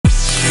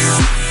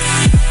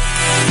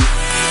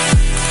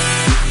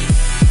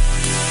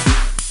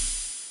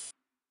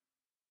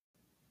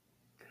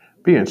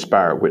Be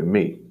inspired with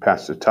me,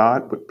 Pastor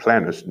Todd, with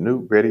Planner's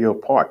new radio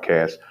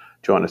podcast.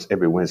 Join us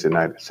every Wednesday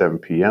night at 7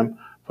 p.m.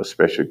 for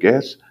special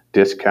guests,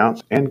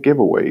 discounts, and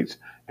giveaways,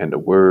 and the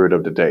word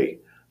of the day.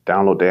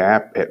 Download the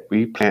app at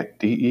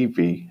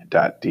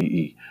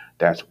weplantdev.de.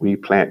 That's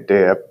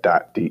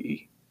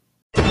weplantdev.de.